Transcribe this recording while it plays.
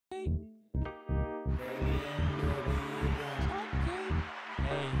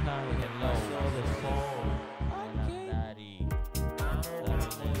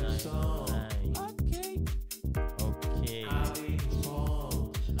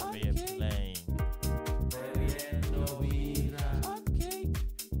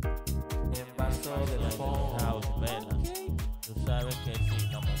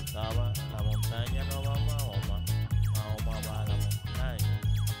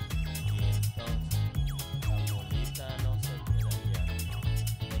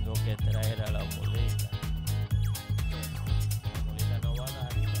traer a la mulita. La mulita no va a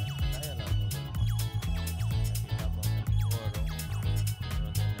dar y trae a la mulita. Aquí estamos en el coro,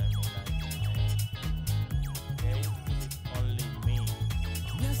 pero tenemos la Hey, only me.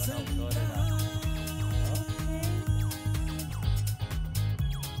 Bueno, Florida.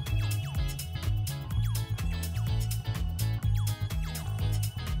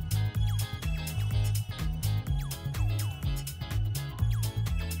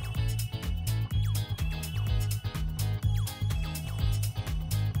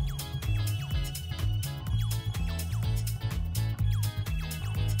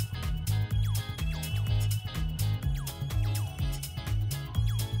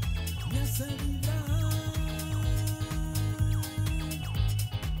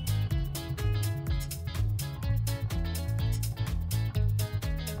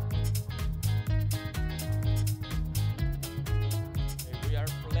 We are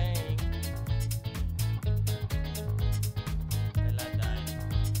playing en la time.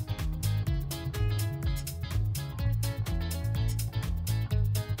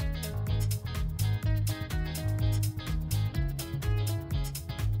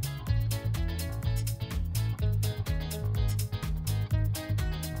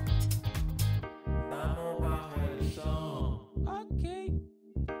 Estamos bajo el sol, Okay,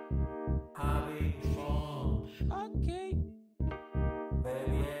 having fun, okay,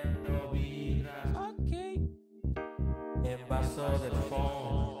 bebiendo birra okay, en vaso de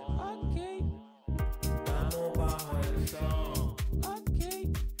fondo. okay, Estamos bajo el sol,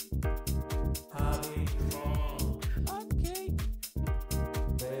 okay, having fun, okay,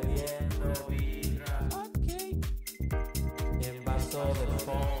 bebiendo birra okay, en vaso de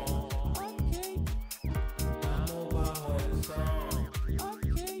fondo. okay, Estamos bajo el sol,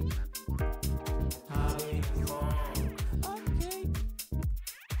 okay, having fun, okay.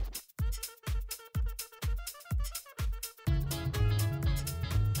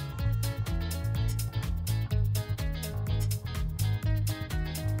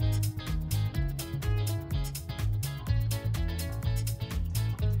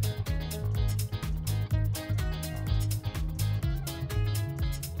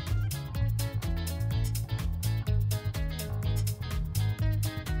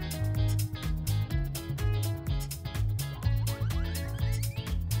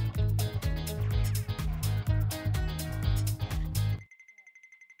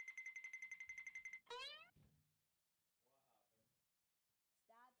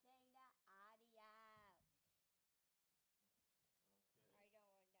 Stop playing the audio. I don't want that audio to be played.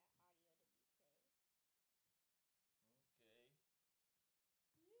 Okay.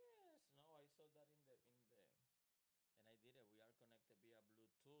 Yes. No, I saw that in the and I did it. We are connected via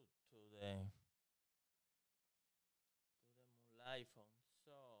Bluetooth to the Moonlight phone.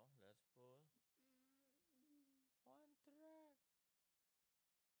 So let's put one track.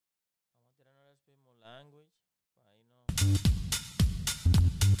 Vamos a tirarnos el mismo language para ahí no.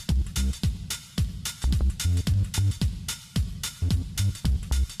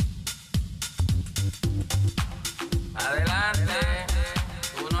 Adelante,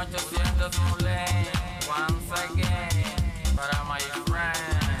 1800 Muley, once again, para my friend.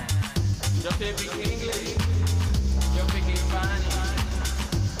 Yo speak English, yo speak Spanish,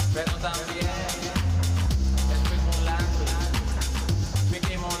 pero también speak more language,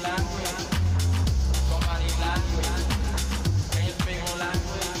 speak more language, somebody language. Can you speak more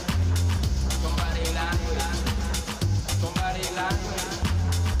language? Somebody language, somebody language.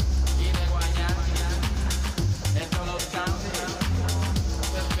 Y de Guayaquil, en todos los campos,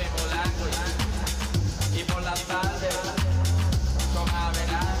 yo speak more language. Y por las tardes, con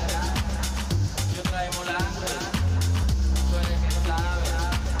Average, yo traigo language. Tú eres que sabe,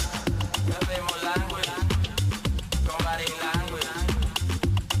 yo speak language. Somebody language,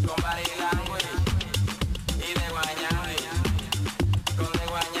 somebody language. Y de Guayaquil, con de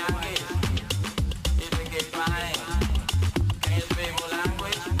Guayaquil, y de que fine. Can you speak more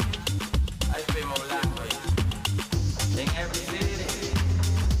language? I speak more language. In every city,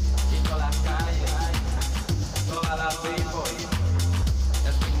 y todas las calles, todas las people,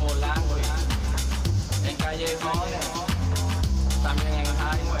 I speak more language. En callejones, también en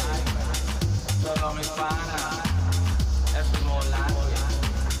highway, todos mis panas, I speak more language.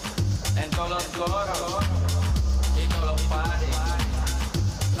 En todos los coros y todos los parties,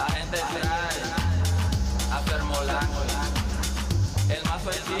 la gente trae a hacer more language. El más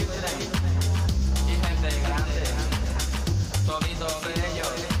flexible y gente grande, toditos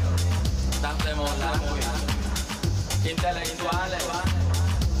ellos, dancemos language. Intelectuales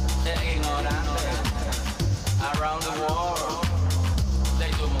e ignorantes, around the world,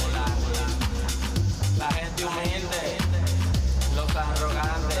 they do more language.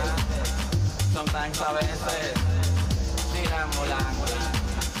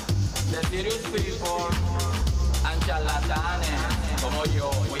 serious people and charlatanes como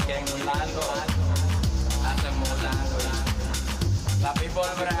yo, weekend largo, hacemos language. La people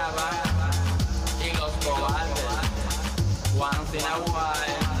brava y los cobardes, once in a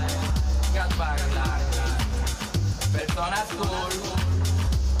while, got back language. Personas cool,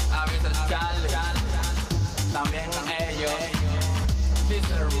 a veces Charlie, también ellos,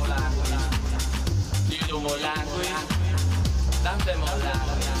 deserve language. You do more language, dance more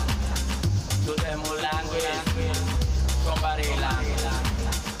language. Do demo language, somebody language.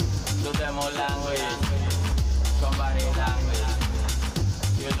 Do demo language, somebody language.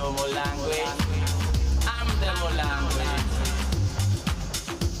 You do more language, I'm demo language.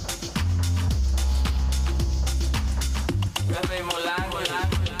 You demo language,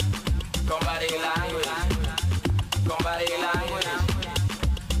 somebody language, somebody language.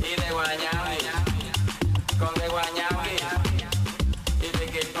 Y de Guañambi, con de Guañambi, y de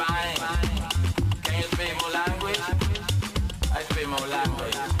que fine. Can you speak more language? I speak more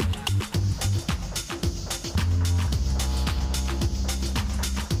language.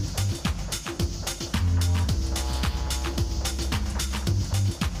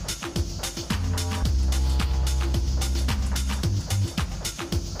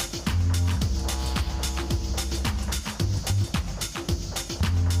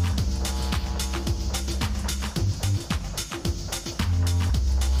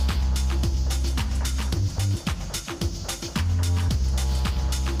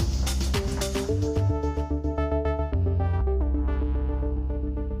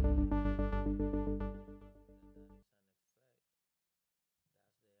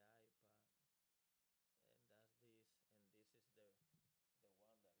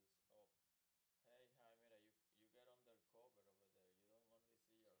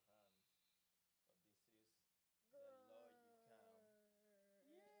 Jugándole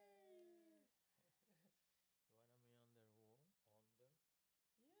escondido aquí.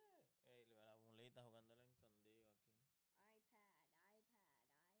 iPad.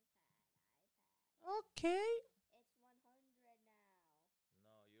 Okay. It's 100 now. No,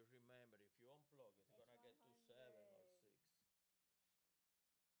 you remember, if you unplug, it's gonna get to 7 or 6.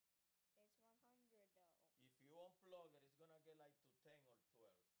 It's 100 though. If you unplug it, it's gonna get like to 10 or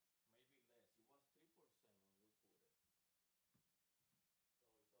 12. Maybe less. It was 3% when we put it. So it's up to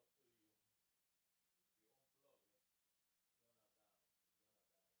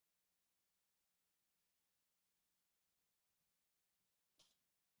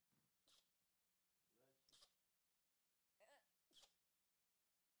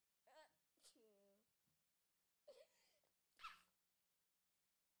you. If you unplug it, it's gonna down. It's gonna die.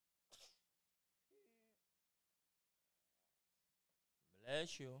 Bless you.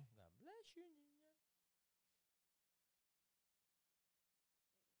 Bless you. God bless you, niña.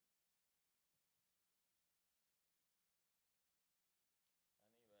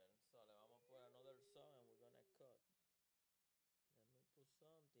 Anyway, so le vamos a poner another song and we're gonna cut. Let me put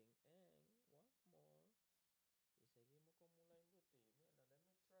something and one more. Y seguimos como la embutí.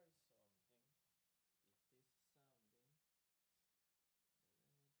 Mira, let me try something.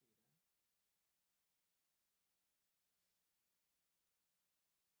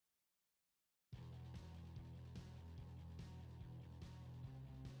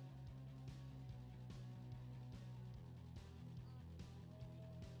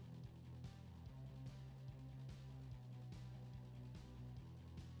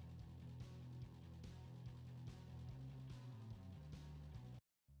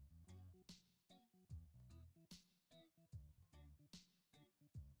 If this is sounding. Let me tirar.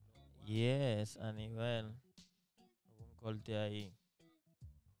 Yes, a nivel. Hubo un corte ahí.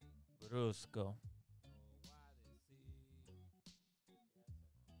 Brusco.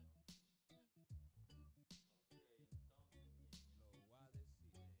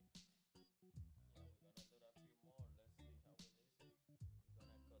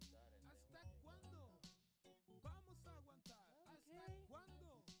 ¿Hasta cuándo vamos a aguantar? ¿Hasta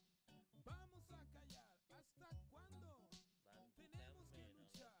cuándo vamos a callar? ¿Hasta cuándo tenemos que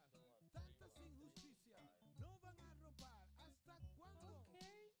luchar? Tantas injusticias no van a robar. ¿Hasta cuándo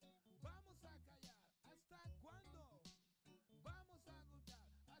vamos a callar?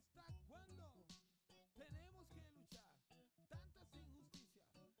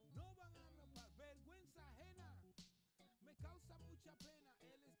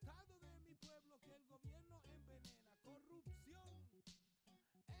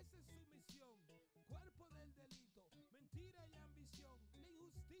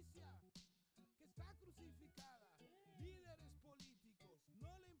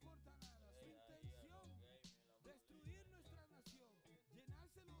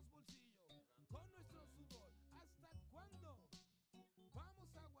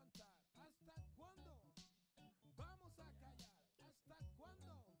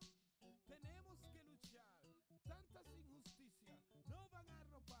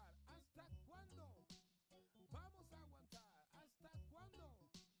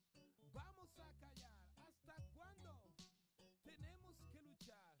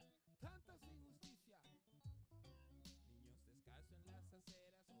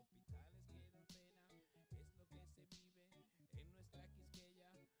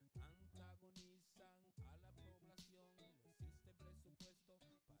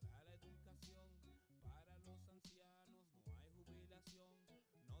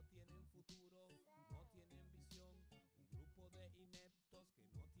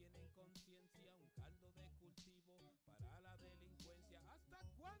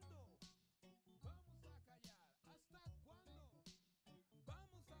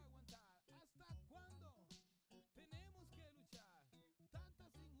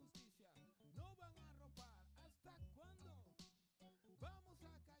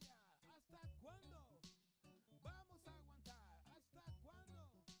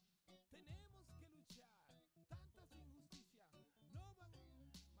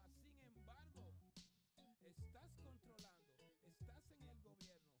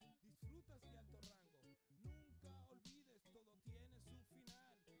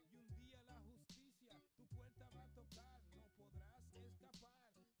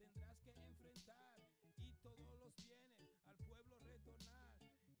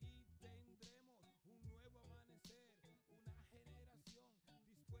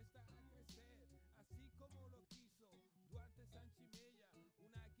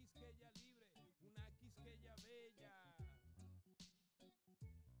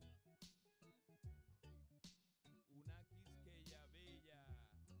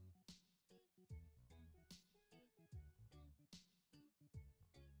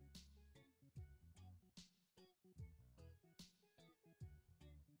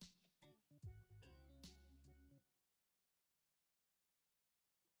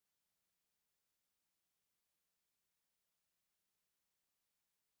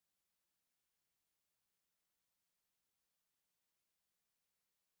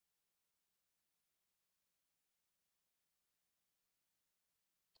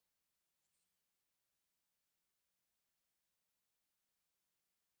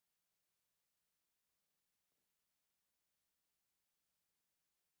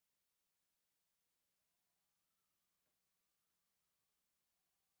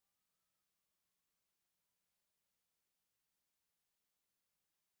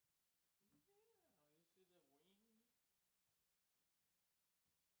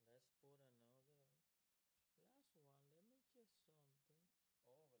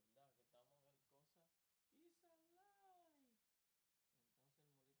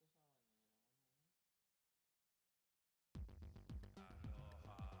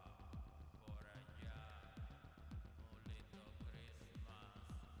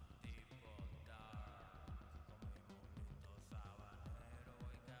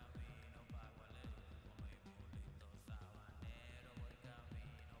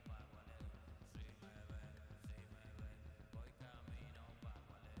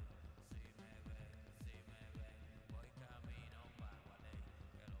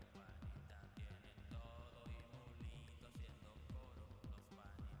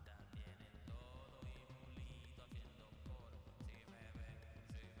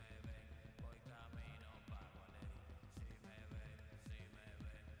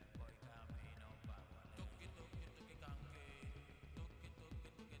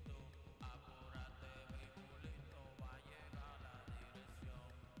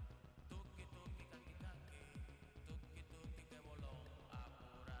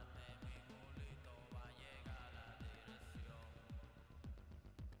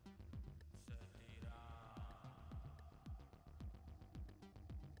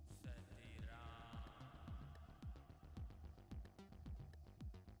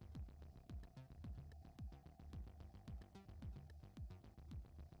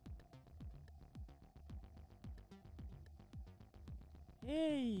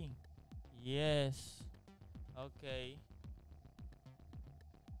 Okay. Yes. Okay.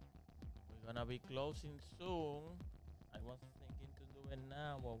 We're gonna be closing soon. I was thinking to do it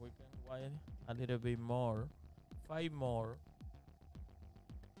now, but we can wait a little bit more. 5 more.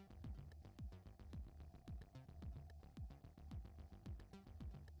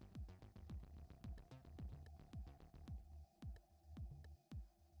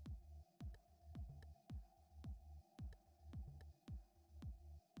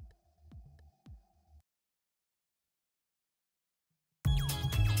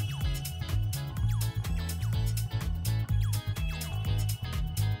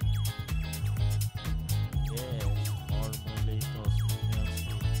 Yes, more Mulitos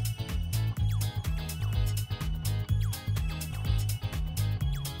music.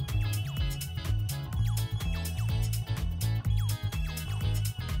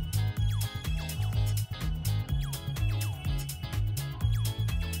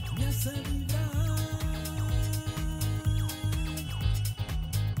 Me hace vibrar.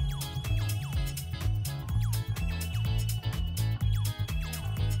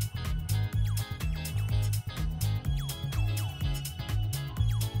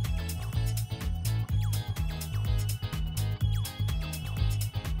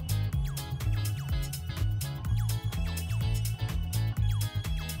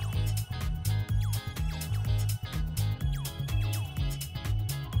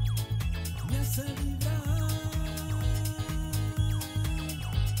 Me hace vibrar.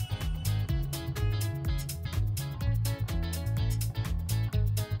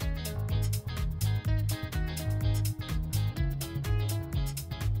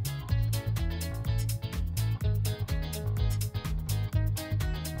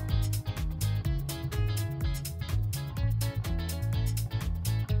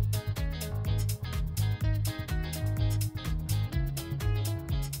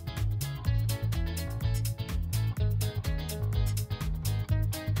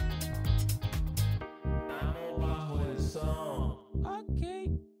 Estamos bajo el son, Ok,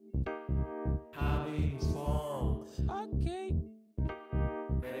 having fun, ok,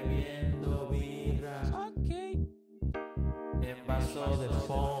 bebiendo birra ok, en vaso de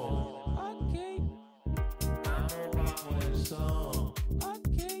foam. ok, Estamos bajo el son,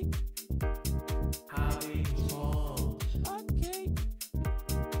 ok, having fun, ok,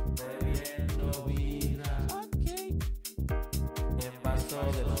 bebiendo birra ok, en vaso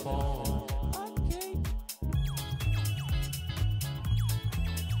de foam. ok.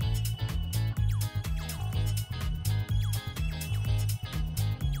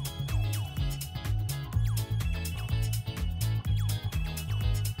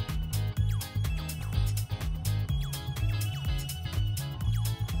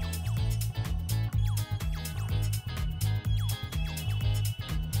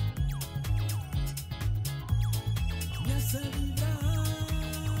 Me hace vibrar.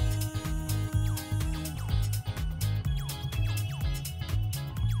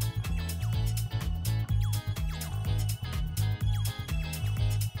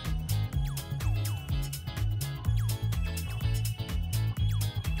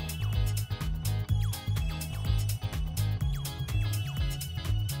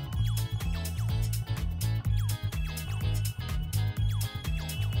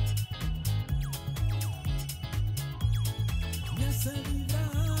 Me hace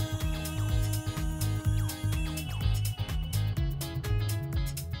vibrar.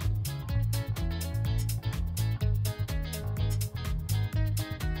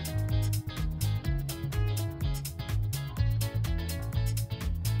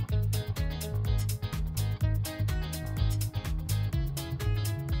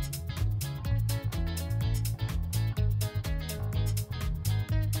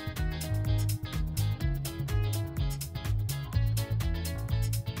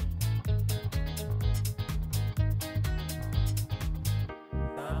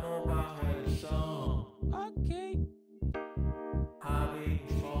 Estamos bajo el son, Ok, having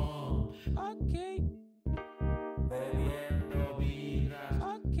fun, ok, bebiendo birra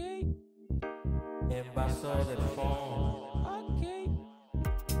ok, en vaso de foam. ok,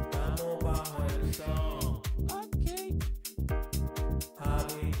 Estamos bajo el son, ok,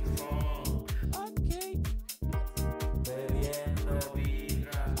 having fun, ok, bebiendo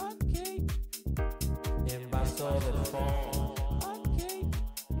birra ok. en vaso de foam.